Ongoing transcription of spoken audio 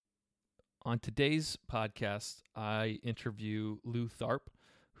On today's podcast, I interview Lou Tharp,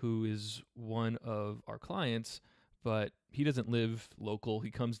 who is one of our clients, but he doesn't live local. He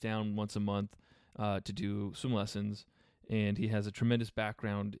comes down once a month to do swim lessons, and he has a tremendous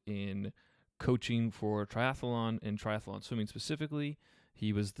background in coaching for triathlon and triathlon swimming specifically.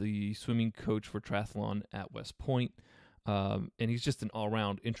 He was the swimming coach for triathlon at West Point, and he's just an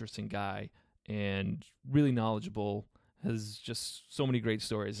all-around interesting guy and really knowledgeable. Has just so many great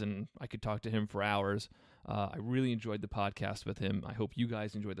stories, and I could talk to him for hours. I really enjoyed the podcast with him. I hope you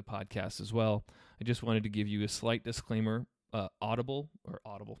guys enjoyed the podcast as well. I just wanted to give you a slight disclaimer. Audible.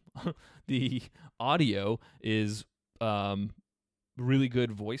 The audio is really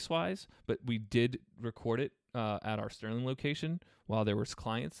good voice-wise, but we did record it at our Sterling location while there was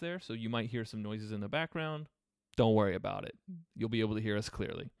clients there, so you might hear some noises in the background. Don't worry about it. You'll be able to hear us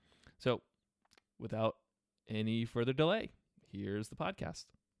clearly. So, without any further delay, here's the podcast.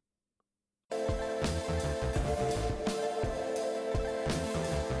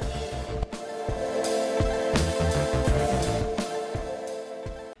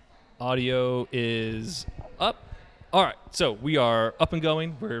 Audio is up. All right, so we are up and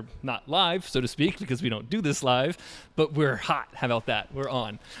going. We're not live, so to speak, because we don't do this live, but we're hot. How about that? We're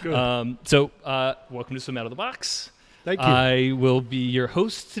on. Good. Welcome to Swim Out of the Box. Thank you. I will be your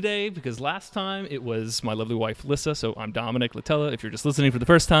host today because last time it was my lovely wife, Lissa. So I'm Dominic Latella if you're just listening for the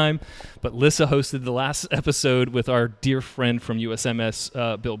first time. But Lissa hosted the last episode with our dear friend from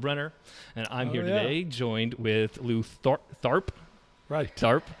USMS, Bill Brenner. And I'm here today joined with Lou Tharp. Right.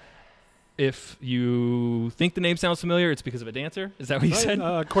 Tharp. If you think the name sounds familiar, it's because of a dancer. Is that what you said?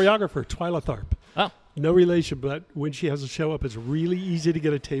 Choreographer, Twyla Tharp. Oh. No relation, but when she has a show up, it's really easy to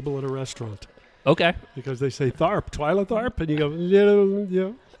get a table at a restaurant. Okay. Because they say Tharp, Twyla Tharp, and you go,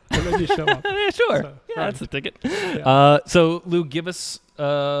 yeah, and then you show up. Yeah, sure. So, that's the ticket. Yeah. So, Lou, give us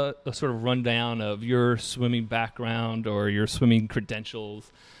a sort of rundown of your swimming background or your swimming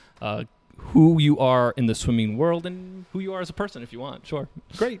credentials, who you are in the swimming world, and who you are as a person, if you want. Sure.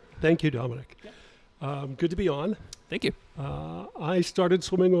 Great. Thank you, Dominic. Good to be on. Thank you. I started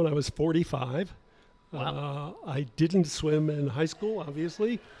swimming when I was 45. Wow. I didn't swim in high school,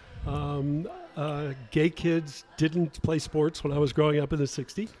 obviously. Gay kids didn't play sports when I was growing up in the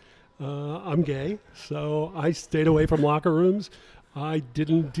 60s. I'm gay, so I stayed away from locker rooms. I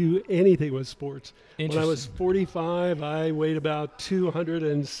didn't do anything with sports. When I was 45, I weighed about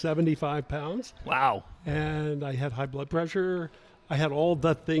 275 pounds. Wow. And I had high blood pressure. I had all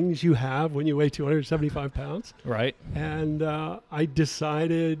the things you have when you weigh 275 pounds. Right. And I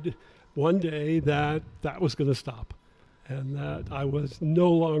decided one day that was going to stop. And that I was no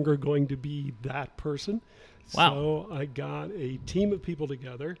longer going to be that person. Wow. So I got a team of people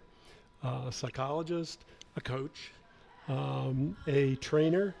together, a psychologist, a coach, a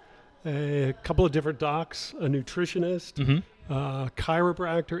trainer, a couple of different docs, a nutritionist,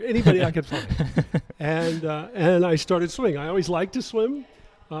 chiropractor, anybody I could find. And I started swimming. I always liked to swim.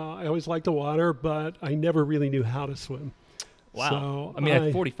 I always liked the water, but I never really knew how to swim. Wow. So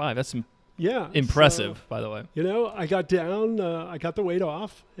at 45, that's yeah, impressive, so, by the way. You know, I got down, I got the weight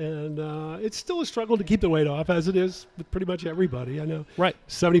off, and it's still a struggle to keep the weight off, as it is with pretty much everybody. I know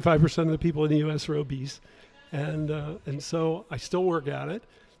 75% of the people in the U.S. are obese, and so I still work at it.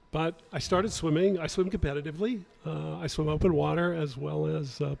 But I started swimming. I swim competitively. I swim open water as well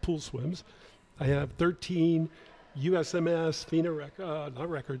as pool swims. I have 13 USMS, FINA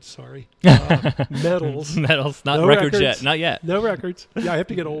medals. Medals, not no records yet. Not yet. No records. Yeah, I have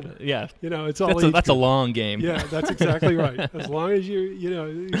to get older. Yeah. You know, it's all that's a long game. Yeah, that's exactly right. As long as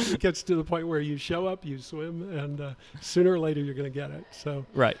it gets to the point where you show up, you swim, and sooner or later you're going to get it. So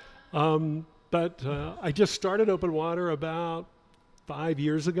right. But I just started open water about 5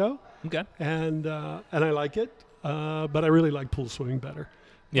 years ago. Okay. And I like it, but I really like pool swimming better.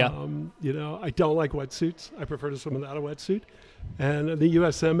 Yeah. I don't like wetsuits. I prefer to swim without a wetsuit. And the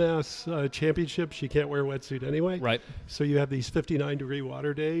USMS championships, you can't wear a wetsuit anyway. Right. So you have these 59-degree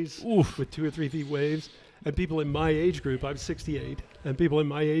water days Oof. with 2 or 3 feet waves. And people in my age group, I'm 68, and people in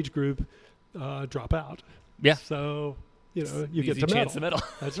my age group drop out. Yeah. So, you Easy get to chance medal. to medal.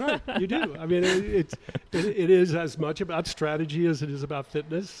 That's right. You do. I mean, it is as much about strategy as it is about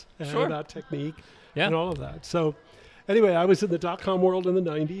fitness and about technique and all of that. So anyway, I was in the dot-com world in the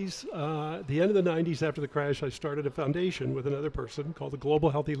 90s. At the end of the 90s, after the crash, I started a foundation with another person called the Global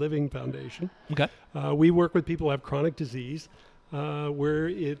Healthy Living Foundation. Okay. We work with people who have chronic disease.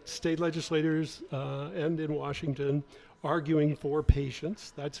 We're at state legislators and in Washington arguing for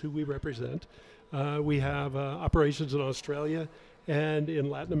patients. That's who we represent. We have operations in Australia and in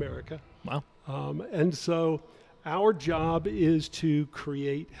Latin America. Wow. And so our job is to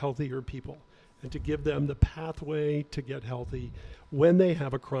create healthier people and to give them the pathway to get healthy when they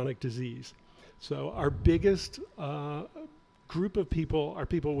have a chronic disease. So our biggest group of people are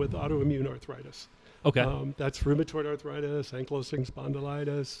people with autoimmune arthritis. Okay. That's rheumatoid arthritis, ankylosing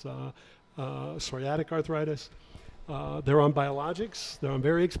spondylitis, psoriatic arthritis. They're on biologics. They're on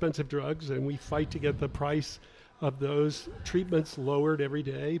very expensive drugs, and we fight to get the price of those treatments lowered every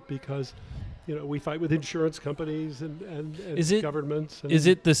day because, we fight with insurance companies and governments. Is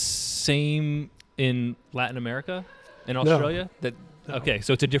it the same in Latin America, in Australia? No. Okay,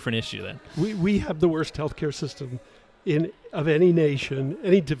 so it's a different issue then. We have the worst healthcare system of any nation,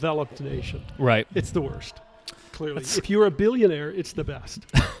 any developed nation. Right. It's the worst, clearly. If you're a billionaire, it's the best.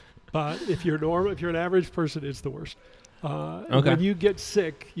 But if you're an average person, it's the worst. When you get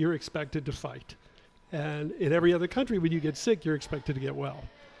sick, you're expected to fight. And in every other country, when you get sick, you're expected to get well.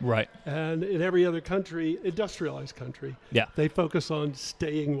 Right. And in every other country, industrialized country, they focus on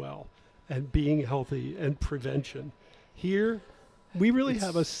staying well and being healthy and prevention. Here, we really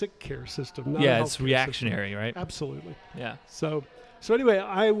have a sick care system. Not it's reactionary, system. Right? Absolutely. Yeah. So anyway,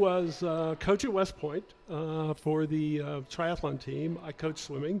 I was coach at West Point for the triathlon team. I coach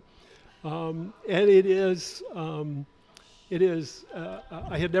swimming, and it is.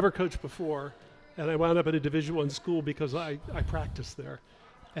 I had never coached before, and I wound up at a Division I school because I practiced there,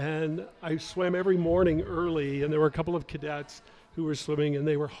 and I swam every morning early, and there were a couple of cadets who were swimming, and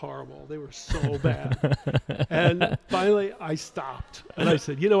they were horrible. They were so bad. And finally, I stopped. And I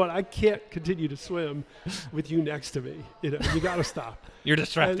said, you know what? I can't continue to swim with you next to me. You got to stop. You're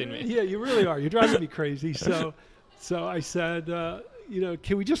distracting me. Yeah, you really are. You're driving me crazy. So I said,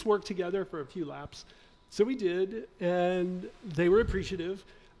 can we just work together for a few laps? So we did, and they were appreciative.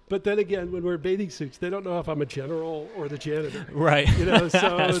 But then again, when we're in bathing suits, they don't know if I'm a general or the janitor. Right.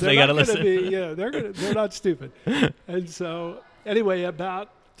 So they got to listen. They're not stupid. And so anyway, about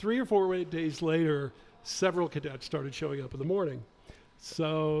 3 or 4 days later, several cadets started showing up in the morning.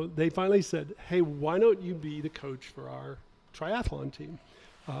 So they finally said, hey, why don't you be the coach for our triathlon team,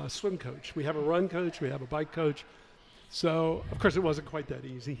 swim coach. We have a run coach. We have a bike coach. So, of course, it wasn't quite that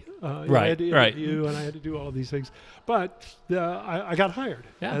easy. I had to interview and I had to do all these things. But I got hired,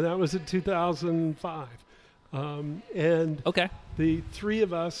 and that was in 2005. And the three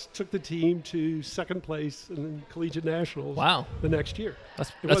of us took the team to second place in collegiate nationals the next year.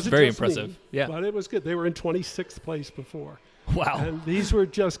 That's very impressive. But it was good. They were in 26th place before. Wow. And these were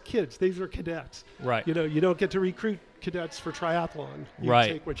just kids. These were cadets. Right. You don't get to recruit cadets for triathlon. You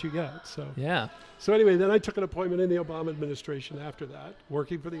take what you get. So anyway, then I took an appointment in the Obama administration after that,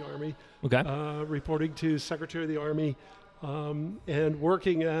 working for the Army, reporting to Secretary of the Army, and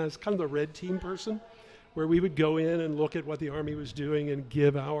working as kind of the red team person, where we would go in and look at what the Army was doing and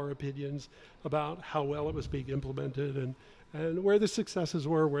give our opinions about how well it was being implemented and where the successes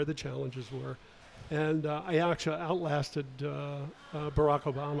were, where the challenges were. And I actually outlasted Barack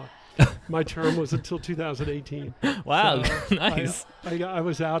Obama. My term was until 2018. Wow, so nice. I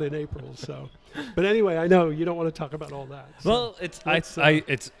was out in April. So, but anyway, I know you don't want to talk about all that. So well, it's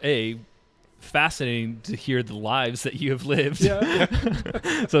fascinating to hear the lives that you have lived. Yeah.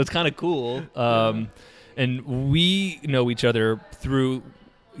 So it's kind of cool. And we know each other through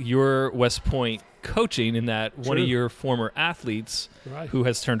your West Point coaching, in that one of your former athletes who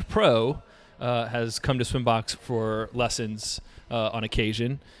has turned pro has come to Swimbox for lessons on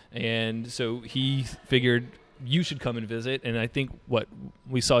occasion. And so he figured you should come and visit. And I think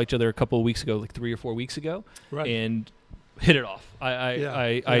we saw each other a couple of weeks ago, like 3 or 4 weeks ago, and hit it off.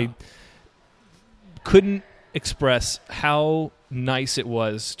 I couldn't express how nice it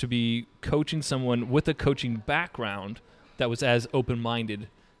was to be coaching someone with a coaching background that was as open-minded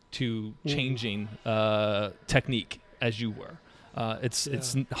to changing technique as you were.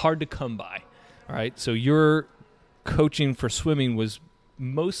 It's hard to come by. All right. So your coaching for swimming was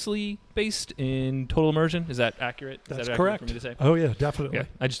mostly based in total immersion. Is that accurate? That's correct for me to say? Oh yeah, definitely. Yeah.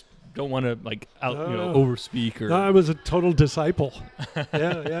 I just don't want to overspeak or. No, I was a total disciple.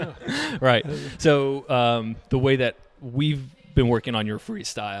 Yeah. Right. So the way that we've been working on your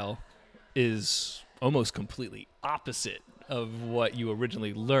freestyle is almost completely opposite of what you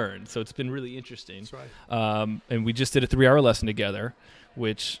originally learned. So it's been really interesting. That's right. And we just did a 3-hour lesson together,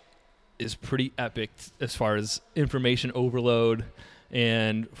 which is pretty epic as far as information overload.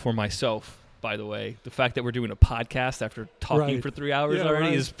 And for myself, by the way, the fact that we're doing a podcast after talking for 3 hours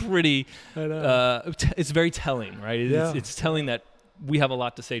already is pretty, it's very telling, right? It's telling that we have a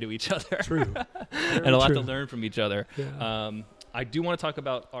lot to say to each other. True. And a lot to learn from each other. Yeah. I do want to talk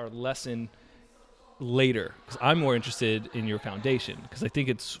about our lesson later, because I'm more interested in your foundation, because I think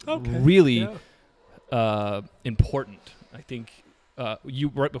it's really important. I think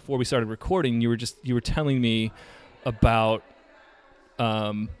you right before we started recording, you were telling me about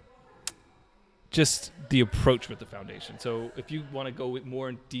just the approach with the foundation. So if you want to go with more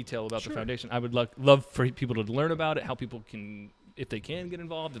in detail about the foundation, I would love for people to learn about it, how people can, if they can get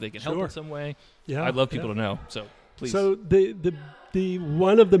involved, if they can help in some way. Yeah, I'd love people to know. So please. So the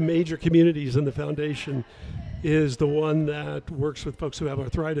one of the major communities in the foundation is the one that works with folks who have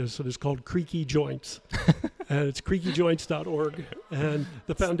arthritis. It is called Creaky Joints. And it's creakyjoints.org. And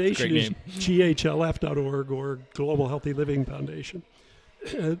the foundation is ghlf.org, or Global Healthy Living Foundation.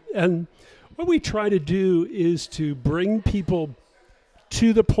 And what we try to do is to bring people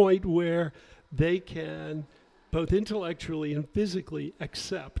to the point where they can both intellectually and physically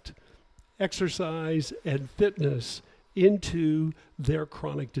accept exercise and fitness into their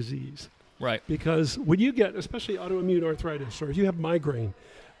chronic disease. Right. Because when you get, especially autoimmune arthritis, or if you have migraine,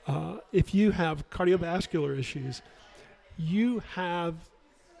 if you have cardiovascular issues, you have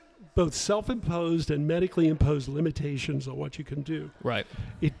both self-imposed and medically imposed limitations on what you can do. Right.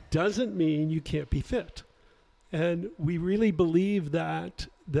 It doesn't mean you can't be fit. And we really believe that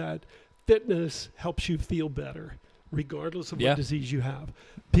fitness helps you feel better, regardless of what disease you have.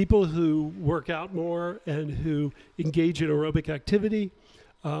 People who work out more and who engage in aerobic activity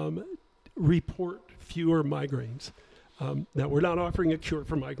report fewer migraines. Now, we're not offering a cure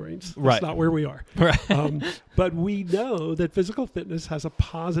for migraines. That's not where we are. Right. But we know that physical fitness has a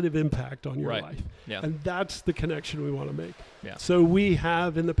positive impact on your life. Yeah. And that's the connection we want to make. Yeah. So we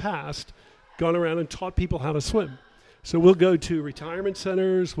have, in the past, gone around and taught people how to swim. So we'll go to retirement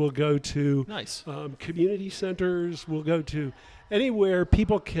centers. We'll go to community centers. We'll go to anywhere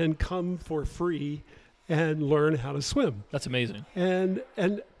people can come for free and learn how to swim. That's amazing. And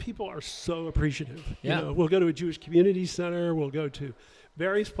people are so appreciative. Yeah. You know, we'll go to a Jewish community center. We'll go to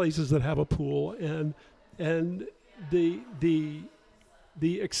various places that have a pool, and the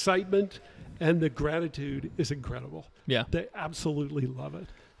excitement and the gratitude is incredible. Yeah. They absolutely love it.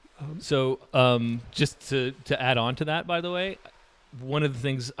 So just to add on to that, by the way, one of the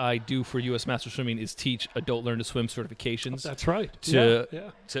things I do for U.S. Master Swimming is teach adult learn to swim certifications. That's right. To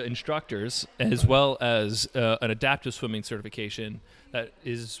instructors, as well as an adaptive swimming certification that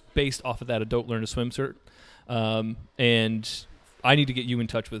is based off of that adult learn to swim cert. And I need to get you in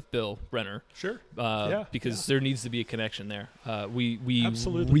touch with Bill Renner. Sure. Because there needs to be a connection there. We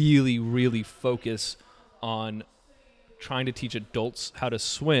Absolutely. really, really focus on trying to teach adults how to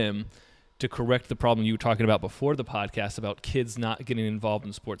swim to correct the problem you were talking about before the podcast about kids not getting involved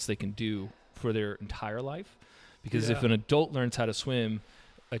in sports they can do for their entire life. Because if an adult learns how to swim,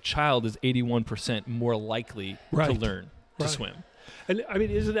 a child is 81% more likely to learn to swim. And I mean,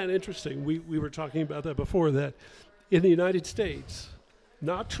 isn't that interesting? We were talking about that before, that in the United States,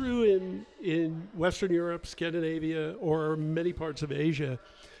 not true in Western Europe, Scandinavia, or many parts of Asia,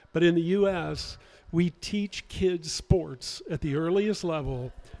 but in the U.S., we teach kids sports at the earliest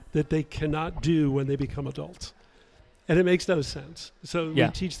level that they cannot do when they become adults. And it makes no sense. So we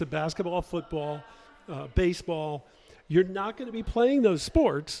teach the basketball, football, baseball. You're not going to be playing those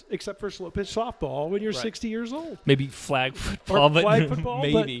sports except for slow pitch softball when you're 60 years old. Maybe flag football,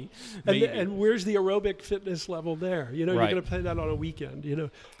 maybe. And where's the aerobic fitness level there? You know, you're going to play that on a weekend. You know,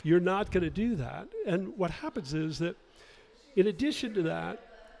 you're not going to do that. And what happens is that in addition to that,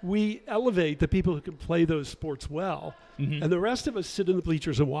 we elevate the people who can play those sports well, and the rest of us sit in the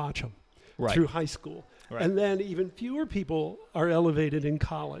bleachers and watch them through high school. Right. And then even fewer people are elevated in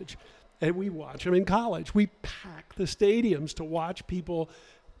college, and we watch them in college. We pack the stadiums to watch people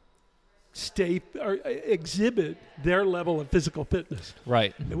exhibit their level of physical fitness.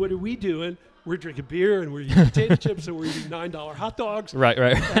 Right. And what are we doing? We're drinking beer, and we're eating potato chips, and we're eating $9 hot dogs. Right.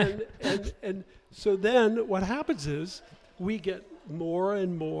 And so then what happens is we get more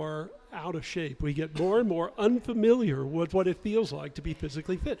and more out of shape. We get more and more unfamiliar with what it feels like to be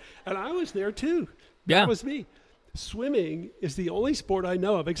physically fit. And I was there too. That was me. Swimming is the only sport I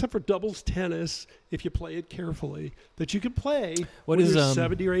know of, except for doubles tennis, if you play it carefully, that you can play when you're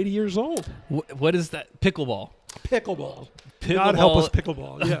 70 or 80 years old. What is that? Pickleball. God help us,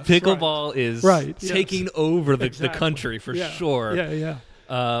 pickleball. Yes, pickleball is taking over the country for sure. Yeah.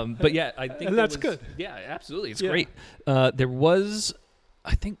 But I think and that's good. Yeah, absolutely, it's great. There was,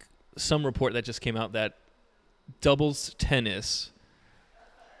 I think, some report that just came out that doubles tennis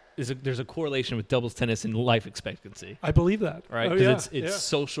there's a correlation with doubles tennis and life expectancy. I believe that. Right, because it's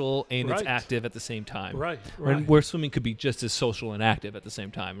social and it's active at the same time. Right. Where swimming could be just as social and active at the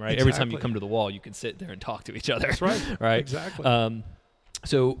same time. Right. Exactly. Every time you come to the wall, you can sit there and talk to each other. That's right. Right. Exactly.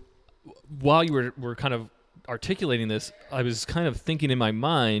 So while you were kind of articulating this, I was kind of thinking in my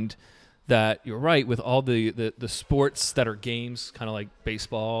mind that you're right with all the sports that are games, kind of like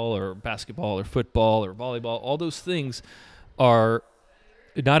baseball or basketball or football or volleyball. All those things are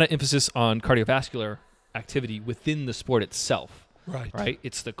not an emphasis on cardiovascular activity within the sport itself. Right.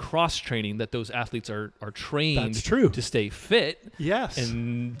 It's the cross training that those athletes are trained to stay fit. Yes.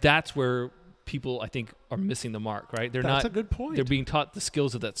 And that's where people, I think, are missing the mark, right? That's a good point. They're being taught the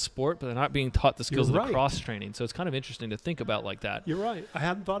skills of that sport, but they're not being taught the skills of the cross training. So it's kind of interesting to think about like that. You're right. I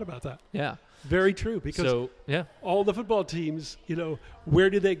hadn't thought about that. Yeah. Very true. Because all the football teams, where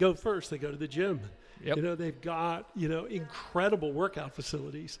do they go first? They go to the gym. Yep. They've got, incredible workout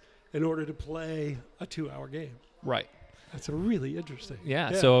facilities in order to play a 2-hour game. Right. That's really interesting.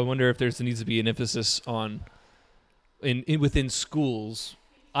 Yeah. So I wonder if needs to be an emphasis on within schools.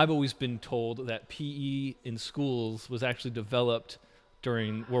 I've always been told that PE in schools was actually developed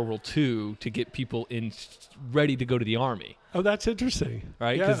during World War II to get people ready to go to the Army. Oh, that's interesting.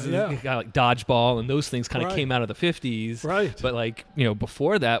 Right? Because you got like dodgeball and those things kind of came out of the 50s. Right. But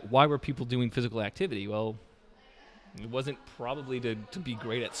before that, why were people doing physical activity? Well, it wasn't probably to be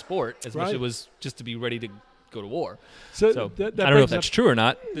great at sport as much as it was just to be ready to go to war. So that I don't know if that's true or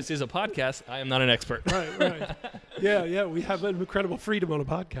not. This is a podcast. I am not an expert. Right. Yeah. We have an incredible freedom on a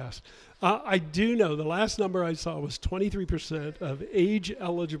podcast. I do know the last number I saw was 23% of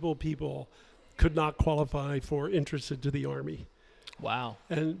age-eligible people could not qualify for entrance into the Army. Wow.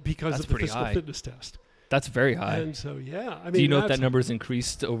 And because of the physical fitness test. That's very high. And so, do you know if that number has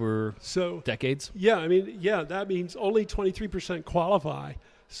increased over decades? Yeah, that means only 23% qualify.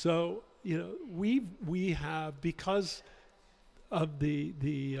 So, we have, because of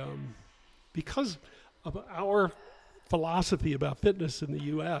because of our philosophy about fitness in the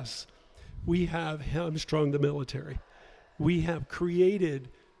U.S., we have hamstrung the military. We have created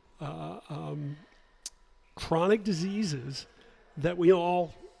chronic diseases that we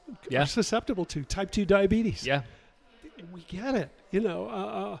all are susceptible to. Type 2 diabetes. Yeah. We get it.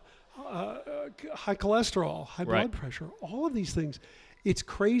 High cholesterol, high blood pressure, all of these things. It's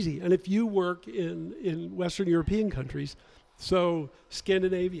crazy. And if you work in Western European countries, so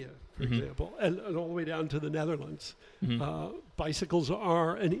Scandinavia, for example, and all the way down to the Netherlands, bicycles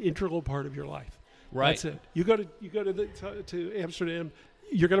are an integral part of your life. Right. That's it. You go to Amsterdam,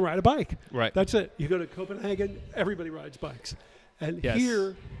 you're going to ride a bike. Right. That's it. You go to Copenhagen, everybody rides bikes. And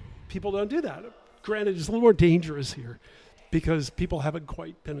here, people don't do that. Granted, it's a little more dangerous here because people haven't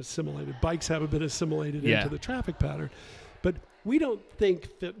quite been assimilated. Bikes haven't been assimilated into the traffic pattern. But we don't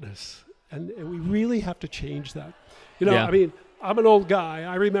think fitness, and we really have to change that. I'm an old guy.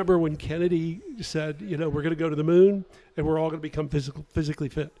 I remember when Kennedy said, we're going to go to the moon and we're all going to become physically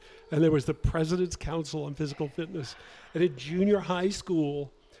fit. And there was the President's Council on Physical Fitness. And in junior high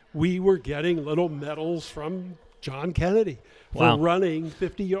school, we were getting little medals from John Kennedy for running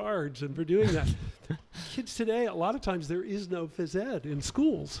 50 yards and for doing that. Kids today, a lot of times there is no phys ed in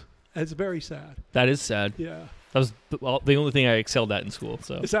schools. And it's very sad. That is sad. Yeah. That was the only thing I excelled at in school.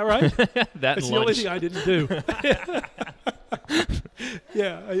 So is that right? That's the only thing I didn't do.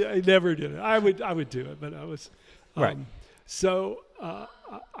 Yeah, I never did it. I would do it, but I was right. So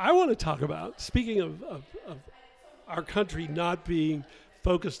I want to talk about, speaking of our country not being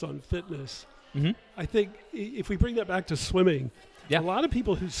focused on fitness. I think if we bring that back to swimming, a lot of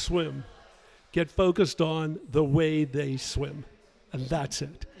people who swim get focused on the way they swim, and that's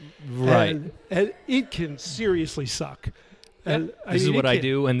it. Right. And it can seriously suck. And this is what I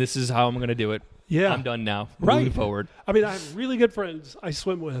do, and this is how I'm going to do it. Yeah. I'm done now. Moving forward. I have really good friends I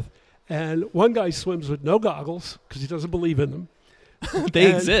swim with, and one guy swims with no goggles because he doesn't believe in them.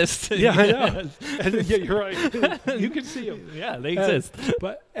 They exist. Yeah, I know. And, you're right. You can see them. Yeah, they exist.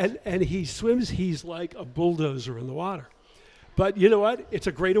 And he swims. He's like a bulldozer in the water. But you know what? It's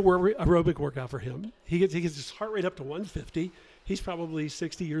a great aerobic workout for him. He gets his heart rate up to 150. He's probably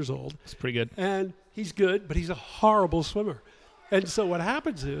 60 years old. It's pretty good. And he's good, but he's a horrible swimmer. And so what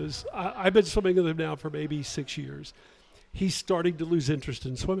happens is, I've been swimming with him now for maybe 6 years. He's starting to lose interest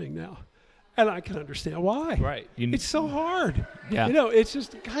in swimming now. And I can understand why. Right. It's so hard. Yeah. It's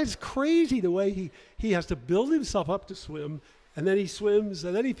just, guy's crazy the way he has to build himself up to swim, and then he swims,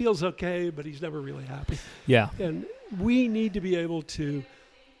 and then he feels okay, but he's never really happy. Yeah. And we need to be able to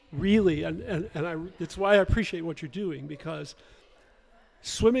really, and that's why I appreciate what you're doing, because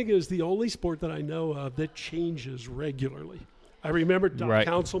swimming is the only sport that I know of that changes regularly. I remember Doc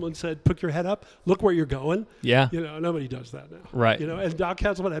Councilman said, "Put your head up, look where you're going." Yeah. Nobody does that now. Right. And Doc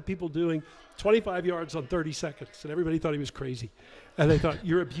Councilman had people doing 25 yards on 30 seconds, and everybody thought he was crazy. And they thought,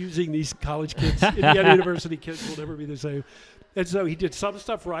 you're abusing these college kids. Indiana University kids will never be the same. And so he did some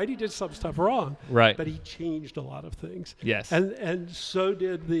stuff right, he did some stuff wrong. Right. But he changed a lot of things. Yes. And so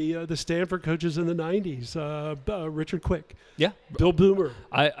did the Stanford coaches in the 90s, Richard Quick. Yeah. Bill Boomer.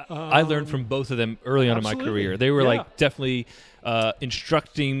 I learned from both of them early on in my career. They were like definitely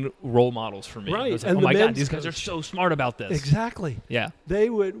instructing role models for me. Right. I was like, and oh my God, men's these guys are so smart about this. Exactly. Yeah.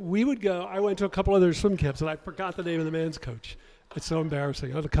 We would go, I went to a couple other swim camps and I forgot the name of the men's coach. It's so embarrassing.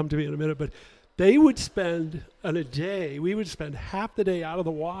 It'll come to me in a minute. But they would spend we would spend half the day out of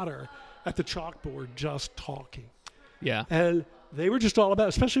the water at the chalkboard just talking. Yeah. And they were just all about,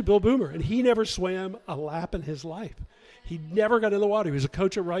 especially Bill Boomer. And he never swam a lap in his life. He never got in the water. He was a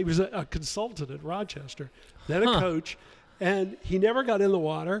coach at he was a consultant at Rochester, then a coach. And he never got in the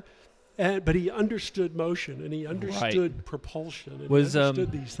water. But he understood motion and he understood propulsion and he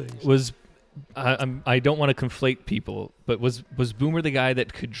understood these things. I don't want to conflate people, but was Boomer the guy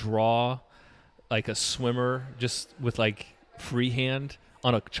that could draw like a swimmer just with like freehand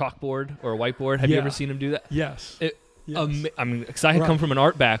on a chalkboard or a whiteboard? Have you ever seen him do that? Yes. I mean, because I had come from an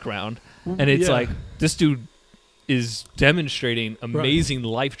art background, and it's like this dude is demonstrating amazing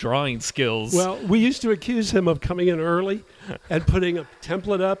life drawing skills. Well, we used to accuse him of coming in early and putting a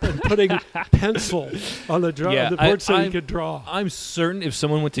template up and putting pencil on the board so he could draw. I'm certain if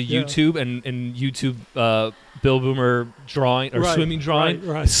someone went to YouTube and YouTube Bill Boomer drawing or swimming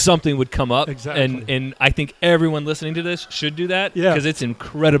drawing, something would come up. Exactly. And I think everyone listening to this should do that because it's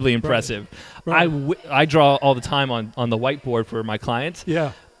incredibly impressive. Right. I draw all the time on the whiteboard for my clients.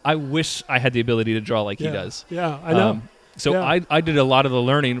 Yeah. I wish I had the ability to draw like he does. Yeah, I know. I did a lot of the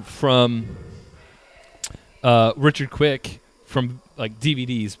learning from Richard Quick from like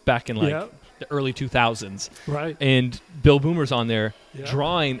DVDs back in like the early 2000s. Right. And Bill Boomer's on there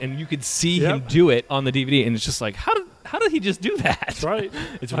drawing, and you could see him do it on the DVD, and it's just like, how did he just do that? That's right.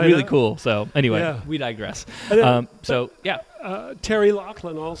 It's really cool. So anyway, we digress. Terry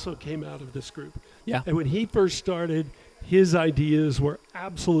Laughlin also came out of this group. Yeah. And when he first started, his ideas were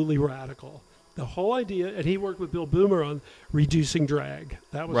absolutely radical. The whole idea, and he worked with Bill Boomer on reducing drag.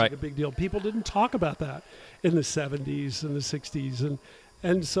 That was like a big deal. People didn't talk about that in the 70s and the 60s.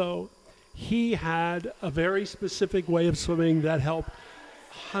 And so he had a very specific way of swimming that helped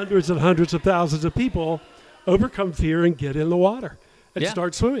hundreds and hundreds of thousands of people overcome fear and get in the water and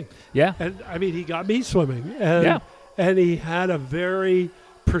start swimming. Yeah. And I mean, he got me swimming. And he had a very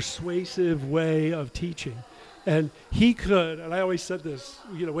persuasive way of teaching. And he could, and I always said this,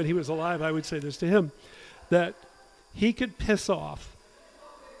 when he was alive, I would say this to him, that he could piss off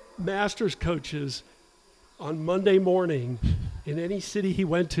masters coaches on Monday morning in any city he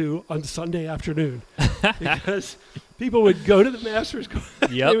went to on Sunday afternoon. Because people would go to the masters,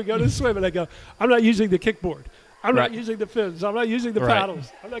 they would go to swim, and I'd go, I'm not using the kickboard. I'm not using the fins. I'm not using the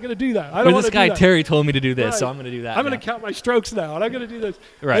paddles. I'm not going to do that. I don't want to do that. This guy Terry told me to do this, so I'm going to do that. I'm going to count my strokes now, and I'm going to do this.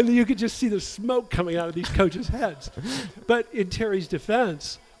 Right. And you could just see the smoke coming out of these coaches' heads. But in Terry's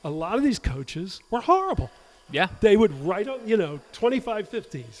defense, a lot of these coaches were horrible. Yeah. They would write, 25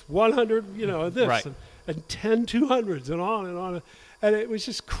 50s, 100, this, and 10 200s, and on and on. And it was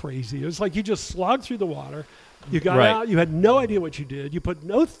just crazy. It was like you just slogged through the water. You got out. You had no idea what you did. You put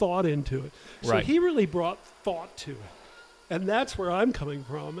no thought into it. So he really brought thought to it. And that's where I'm coming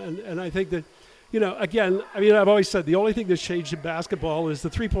from. And I think that, again, I've always said the only thing that's changed in basketball is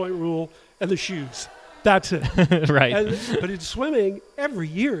the three-point rule and the shoes. That's it. Right. But in swimming, every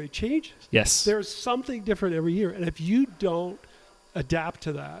year it changes. Yes. There's something different every year. And if you don't adapt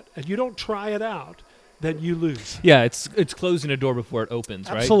to that and you don't try it out, then you lose. Yeah, it's closing a door before it opens,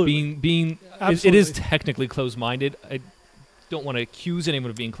 right? Absolutely. It is technically closed-minded. I don't want to accuse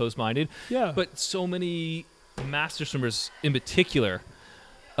anyone of being closed-minded. Yeah. But so many master swimmers, in particular,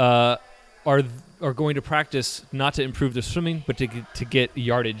 are going to practice not to improve their swimming, but to get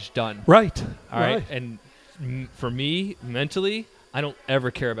yardage done. Right. All right. And for me, mentally, I don't ever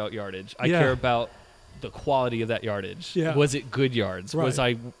care about yardage. I care about the quality of that yardage. Yeah. Was it good yards?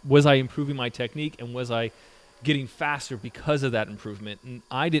 Right. Was I improving my technique, and was I getting faster because of that improvement? And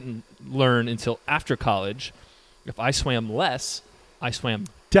I didn't learn until after college. If I swam less, I swam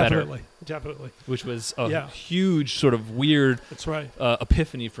better. Definitely. Which was a huge sort of weird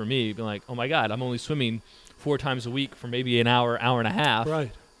epiphany for me. Being like, oh my God, I'm only swimming 4 times a week for maybe an hour and a half.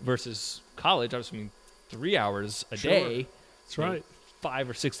 Right. Versus college, I was swimming 3 hours a day. That's right.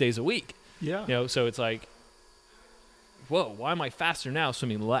 5 or 6 days a week. Yeah. So it's like, whoa, why am I faster now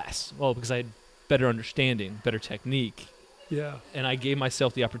swimming less? Well, because I had better understanding, better technique. Yeah. And I gave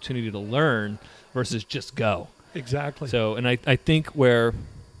myself the opportunity to learn versus just go. Exactly. So, and I think where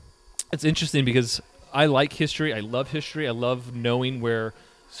it's interesting because I like history. I love history. I love knowing where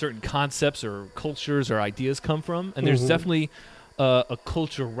certain concepts or cultures or ideas come from, and there's definitely a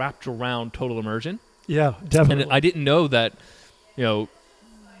culture wrapped around total immersion. Yeah, definitely. And I didn't know that,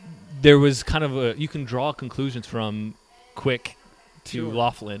 there was kind of you can draw conclusions from Quick to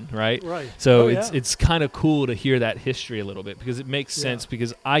Laughlin, right? Right. So it's kind of cool to hear that history a little bit, because it makes sense,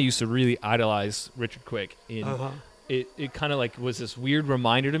 because I used to really idolize Richard Quick. It kind of like was this weird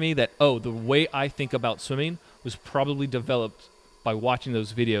reminder to me that, the way I think about swimming was probably developed by watching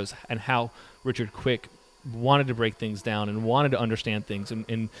those videos, and how Richard Quick wanted to break things down and wanted to understand things,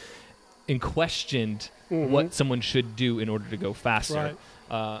 and questioned what someone should do in order to go faster.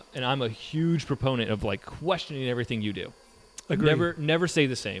 Right. And I'm a huge proponent of like questioning everything you do. Agreed. Never say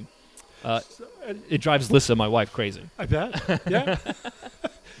the same. It drives Lissa, my wife, crazy. I bet. Yeah.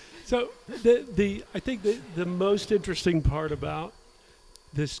 So I think the most interesting part about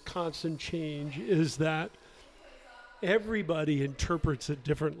this constant change is that everybody interprets it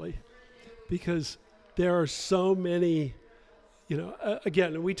differently, because there are so many.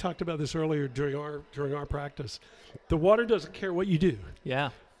 Again, we talked about this earlier during our practice. The water doesn't care what you do. Yeah.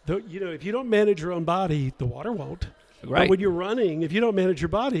 If you don't manage your own body, the water won't. Right. But when you're running, if you don't manage your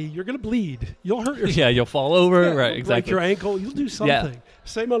body, you're going to bleed. You'll hurt yourself. Yeah, you'll fall over. Right, you'll exactly. break your ankle. You'll do something. Yeah.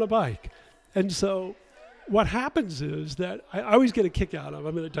 Same on a bike. And so what happens is that I always get a kick out of,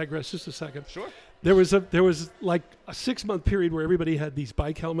 I'm going to digress just a second. Sure. There was like a 6-month period where everybody had these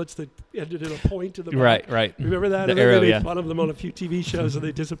bike helmets that ended in a point to the back. Right. Remember that? The and arrow, they made fun of them on a few TV shows and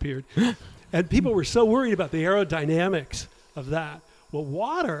they disappeared. And people were so worried about the aerodynamics of that. Well,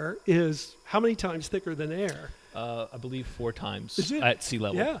 water is how many times thicker than air? I believe 4 times at sea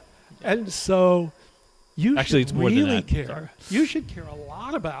level. Yeah. And so you Actually, it's more really than that. care. Sorry. You should care a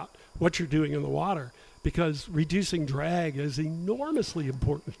lot about what you're doing in the water, because reducing drag is enormously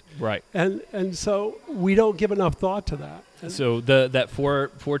important. Right. And so we don't give enough thought to that. And so that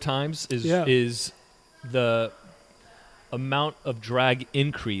four times is the amount of drag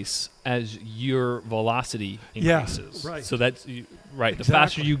increase as your velocity increases. Yeah, right. So that's right. Exactly. The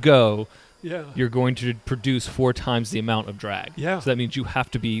faster you go, yeah, you're going to produce 4 times the amount of drag. Yeah. So that means you have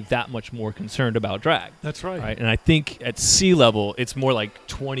to be that much more concerned about drag. That's right. Right. And I think at sea level, it's more like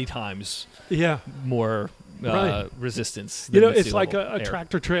 20 times more resistance. It's like a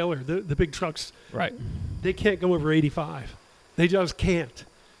tractor trailer. The big trucks. Right. They can't go over 85. They just can't,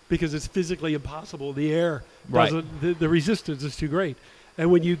 because it's physically impossible. The air doesn't. The resistance is too great.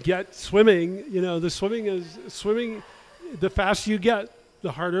 And when you get swimming, the swimming. The faster you get,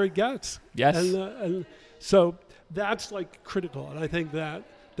 the harder it gets. Yes. And so that's like critical. And I think that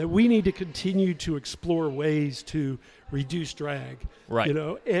we need to continue to explore ways to reduce drag, right.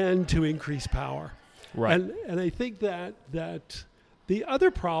 And to increase power. Right. And I think that the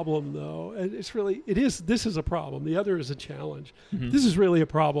other problem, though, and this is a problem. The other is a challenge. Mm-hmm. This is really a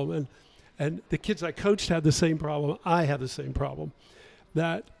problem. And the kids I coached had the same problem. I have the same problem.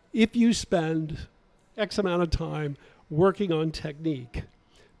 That if you spend X amount of time working on technique,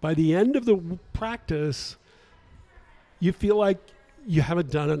 by the end of the practice, you feel like you haven't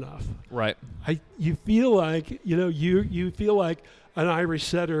done enough. Right. You feel like, you feel like an Irish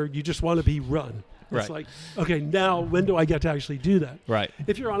setter, you just want to be run. It's like, okay, now when do I get to actually do that? Right.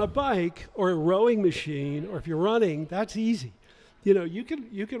 If you're on a bike or a rowing machine, or if you're running, that's easy. You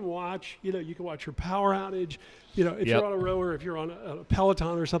can watch, you can watch your power outage. If you're on a rower, if you're on a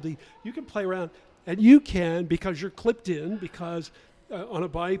Peloton or something, you can play around. And you can, because you're clipped in, because on a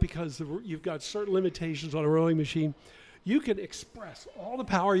bike, because you've got certain limitations on a rowing machine, you can express all the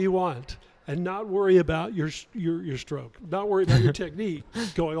power you want and not worry about your stroke, not worry about your technique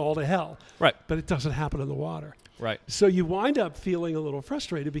going all to hell. Right. But it doesn't happen in the water. Right. So you wind up feeling a little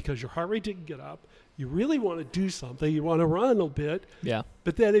frustrated because your heart rate didn't get up. You really want to do something. You want to run a little bit. Yeah.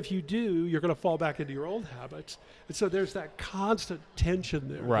 But then if you do, you're going to fall back into your old habits. And so there's that constant tension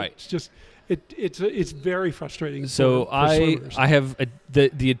there. Right. It's just it's very frustrating. So for swimmers. I have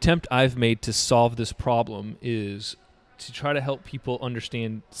the attempt I've made to solve this problem is to try to help people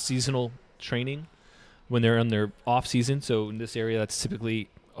understand seasonal training when they're in their off season. So in this area, that's typically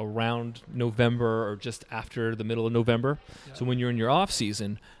around November or just after the middle of November. Yeah. So when you're in your off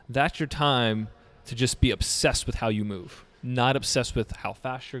season, that's your time to just be obsessed with how you move, not obsessed with how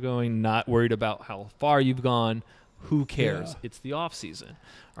fast you're going, not worried about how far you've gone. Who cares? Yeah. It's the off season.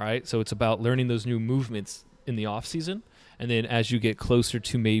 All right. So it's about learning those new movements in the off season. And then as you get closer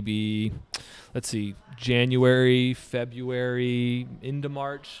to maybe, let's see, January, February, into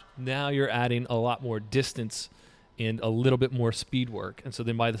March, now you're adding a lot more distance and a little bit more speed work. And so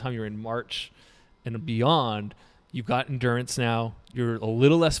then by the time you're in March and beyond, You've got endurance now. You're a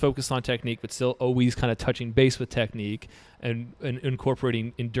little less focused on technique, but still always kind of touching base with technique and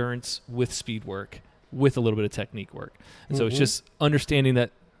incorporating endurance with speed work, with a little bit of technique work. And so it's just understanding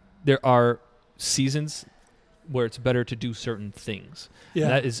that there are seasons where it's better to do certain things. Yeah,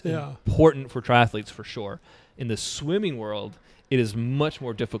 that is important for triathletes for sure. In the swimming world, it is much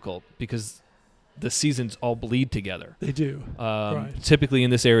more difficult because the seasons all bleed together. They do. Typically in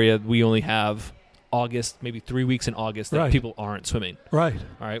this area, we only have August, maybe 3 weeks in August that people aren't swimming. Right.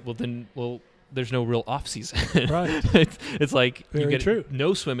 All right. Well, there's no real off season. Right. It's like Very you get true.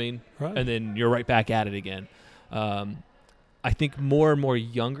 no swimming, and then you're right back at it again. I think more and more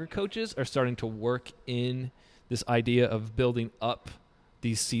younger coaches are starting to work in this idea of building up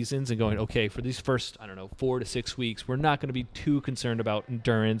these seasons and going, okay, for these first, 4 to 6 weeks, we're not going to be too concerned about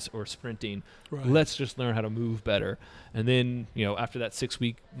endurance or sprinting. Right. Let's just learn how to move better. And then, after that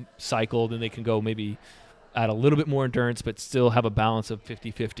 6-week cycle, then they can go maybe add a little bit more endurance, but still have a balance of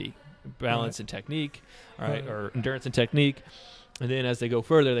 50-50. Balance and technique, or endurance and technique. And then as they go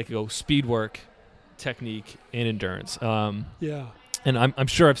further, they can go speed work, technique, and endurance. And I'm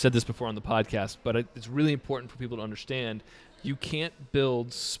sure I've said this before on the podcast, but it's really important for people to understand you can't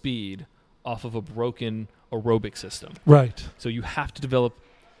build speed off of a broken aerobic system. Right. So you have to develop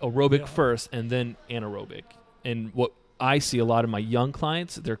aerobic first and then anaerobic. And what I see a lot of my young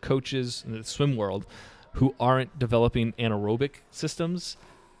clients, they're coaches in the swim world who aren't developing anaerobic systems.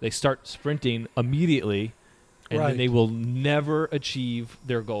 They start sprinting immediately, and then they will never achieve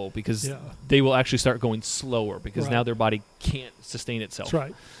their goal because they will actually start going slower because now their body can't sustain itself. That's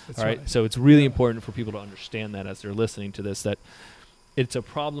right. All right. So it's really important for people to understand that as they're listening to this, that it's a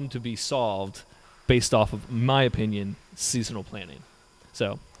problem to be solved based off of, in my opinion, seasonal planning.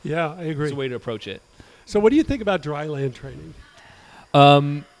 So I agree. It's a way to approach it. So what do you think about dry land training?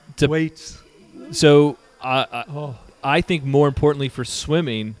 Weights. So I think more importantly for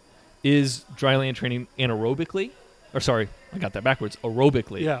swimming is dry land training anaerobically. I got that backwards.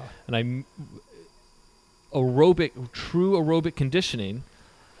 Aerobically. Yeah. And true aerobic conditioning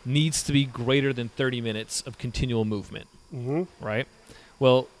needs to be greater than 30 minutes of continual movement. Mm-hmm. Right?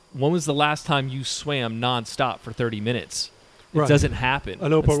 Well, when was the last time you swam nonstop for 30 minutes? It doesn't happen.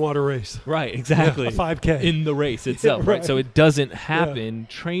 An open water race. Right, exactly. A 5K. In the race itself, right? So it doesn't happen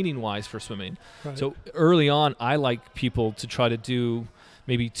training-wise for swimming. Right. So early on, I like people to try to do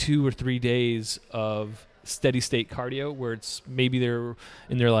maybe 2 or 3 days of steady-state cardio where it's maybe they're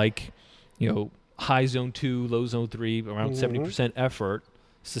in their high zone 2, low zone 3, around 70% effort,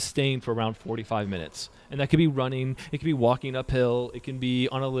 sustained for around 45 minutes. And that could be running, it could be walking uphill, it can be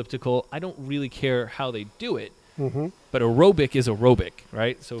on elliptical. I don't really care how they do it. Mm-hmm. But aerobic is aerobic,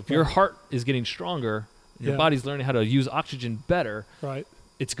 right? So if your heart is getting stronger, your body's learning how to use oxygen better,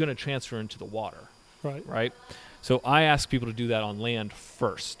 it's going to transfer into the water, right? So I ask people to do that on land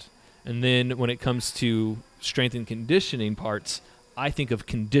first. And then when it comes to strength and conditioning parts, I think of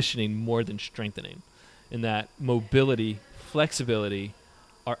conditioning more than strengthening, in that mobility, flexibility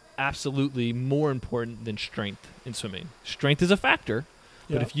are absolutely more important than strength in swimming. Strength is a factor.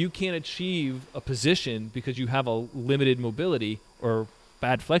 But if you can't achieve a position because you have a limited mobility or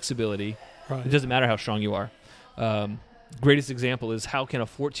bad flexibility, it doesn't matter how strong you are. Greatest example is, how can a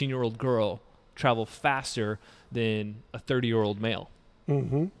 14-year-old girl travel faster than a 30-year-old male?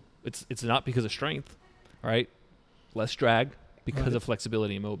 Mm-hmm. It's not because of strength, right? Less drag because of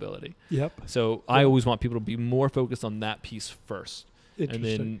flexibility and mobility. Yep. So I always want people to be more focused on that piece first.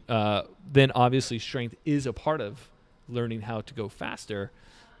 And then obviously strength is a part of learning how to go faster,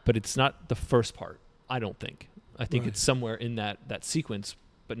 but it's not the first part, I don't think. I think it's somewhere in that sequence,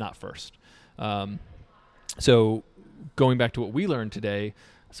 but not first. So going back to what we learned today,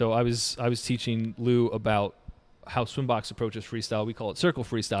 so I was teaching Lou about how SwimBox approaches freestyle. We call it circle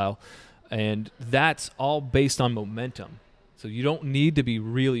freestyle, and that's all based on momentum. So you don't need to be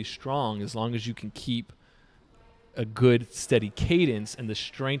really strong as long as you can keep a good steady cadence, and the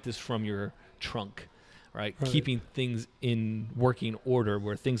strength is from your trunk. Right? Keeping things in working order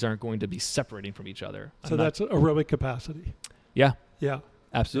where things aren't going to be separating from each other. So that's aerobic capacity. Yeah. Yeah.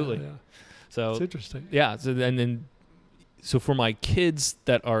 Absolutely. Yeah. So it's interesting. Yeah. So for my kids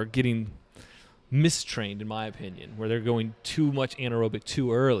that are getting mistrained, in my opinion, where they're going too much anaerobic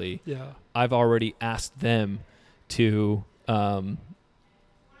too early, I've already asked them to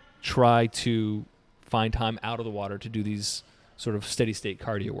try to find time out of the water to do these sort of steady state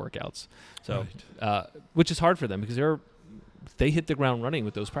cardio workouts. So, which is hard for them because they hit the ground running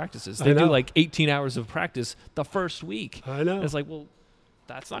with those practices. They do like 18 hours of practice the first week. I know. And it's like, well,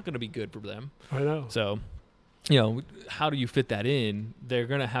 that's not going to be good for them. I know. So, how do you fit that in? They're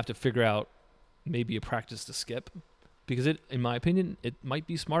going to have to figure out maybe a practice to skip because in my opinion, it might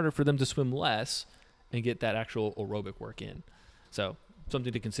be smarter for them to swim less and get that actual aerobic work in. So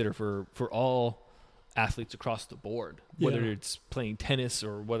something to consider for all athletes across the board, whether it's playing tennis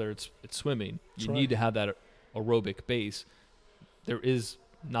or whether it's swimming. You need to have that aerobic base. There is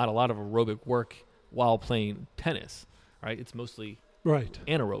not a lot of aerobic work while playing tennis, right? It's mostly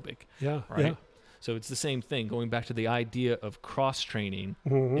anaerobic. Yeah. Right. Yeah. So it's the same thing, going back to the idea of cross-training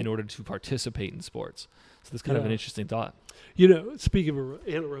in order to participate in sports. So that's kind of an interesting thought. You know, speaking of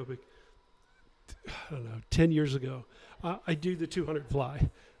anaerobic, I don't know, 10 years ago, I do the 200 fly.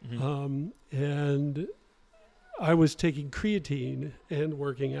 And I was taking creatine and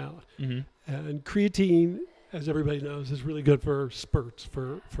working out. And creatine, as everybody knows, is really good for spurts,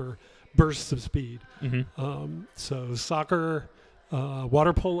 for bursts of speed. So soccer,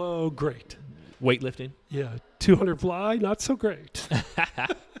 water polo, great. Weightlifting? Yeah. 200 fly, not so great.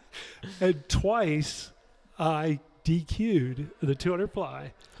 And twice I DQ'd the 200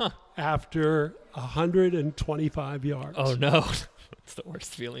 fly after 125 yards. Oh, no. That's the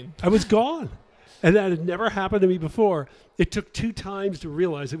worst feeling. I was gone. And that had never happened to me before. It took 2 times to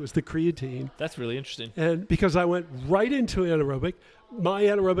realize it was the creatine. That's really interesting. And because I went right into anaerobic, my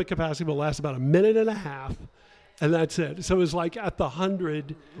anaerobic capacity will last about a minute and a half. And that's it. So it was like at the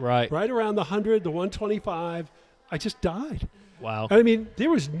 100, right around the 100, the 125, I just died. Wow. I mean,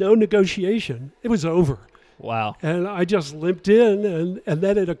 there was no negotiation. It was over. Wow. And I just limped in, and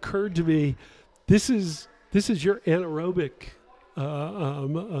then it occurred to me, this is your anaerobic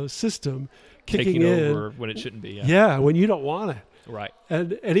system kicking taking in over when it shouldn't be. Yeah, when you don't want it. Right.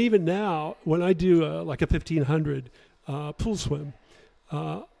 And even now, when I do like a 1500 pool swim,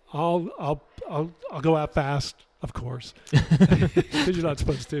 I'll go out fast, of course, because you're not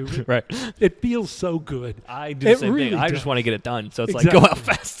supposed to. Right. It feels so good. I do the same thing. I just want to get it done. So it's like, go out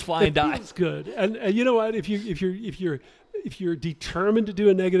fast, fly, and die. It feels good. And you know what? If you're determined to do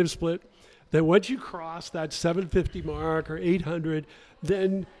a negative split, then once you cross that 750 mark or 800,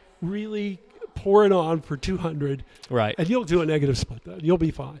 then really pour it on for 200. Right. And you'll do a negative split then. You'll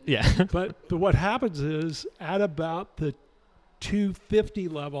be fine. Yeah. But what happens is at about the 250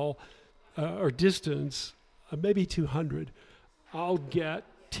 level or distance, maybe 200, I'll get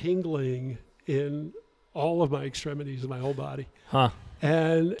tingling in all of my extremities of my whole body.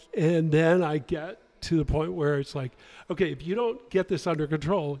 And then I get to the point where it's like, okay, if you don't get this under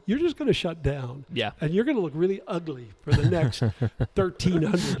control, you're just going to shut down. Yeah. And you're going to look really ugly for the next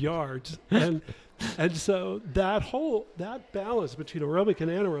 1,300 yards. And so that balance between aerobic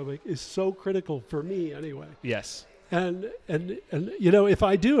and anaerobic is so critical for me anyway. Yes. And you know, if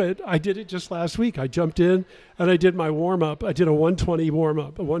I do it, I did it just last week. I jumped in and I did my warm up. I did a 120 warm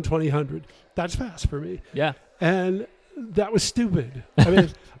up, a 120-100. That's fast for me. Yeah. And that was stupid. I mean,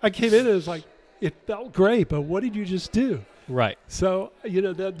 I came in and it was like, it felt great, but what did you just do? Right. So, you